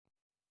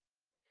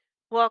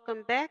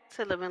Welcome back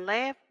to Live and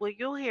Laugh, where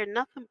you'll hear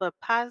nothing but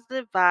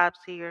positive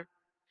vibes here.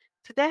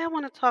 Today, I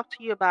want to talk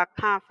to you about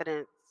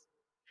confidence.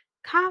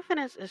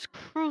 Confidence is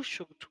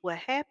crucial to a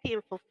happy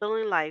and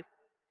fulfilling life.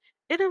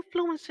 It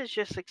influences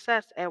your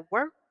success at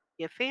work,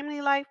 your family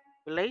life,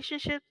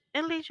 relationships,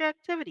 and leisure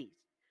activities.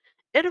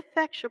 It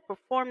affects your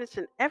performance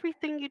in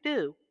everything you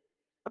do.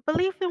 A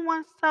belief in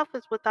oneself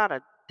is without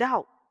a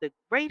doubt the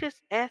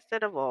greatest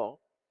asset of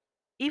all.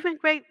 Even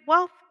great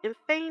wealth and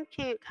fame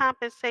can't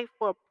compensate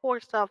for a poor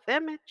self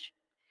image.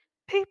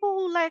 People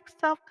who lack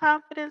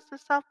self-confidence and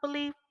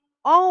self-belief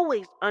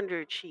always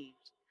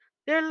underachieves.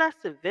 They're less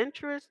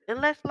adventurous and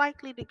less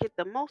likely to get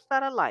the most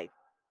out of life.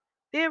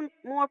 They're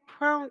more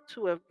prone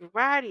to a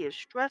variety of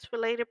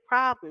stress-related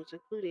problems,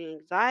 including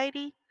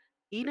anxiety,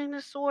 eating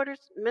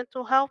disorders,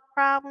 mental health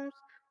problems.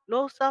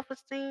 Low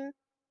self-esteem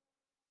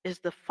is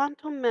the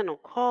fundamental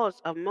cause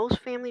of most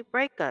family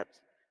breakups,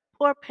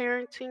 poor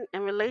parenting,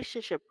 and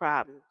relationship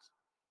problems.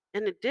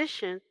 In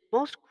addition,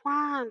 most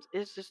crimes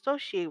is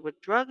associated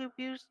with drug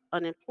abuse,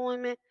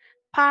 unemployment,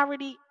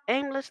 poverty,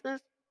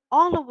 aimlessness,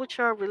 all of which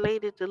are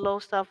related to low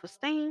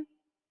self-esteem.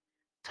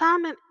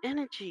 Time and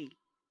energy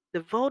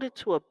devoted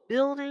to a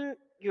building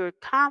your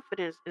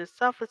confidence and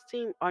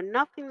self-esteem are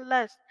nothing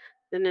less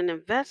than an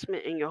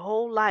investment in your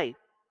whole life.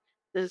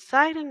 The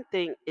exciting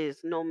thing is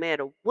no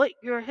matter what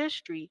your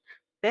history,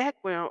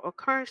 background, or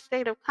current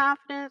state of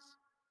confidence,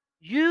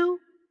 you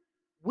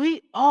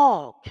we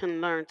all can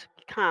learn to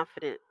be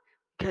confident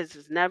because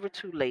it's never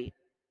too late.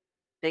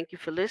 Thank you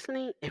for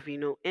listening. If you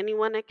know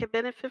anyone that can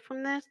benefit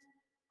from this,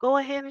 go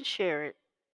ahead and share it.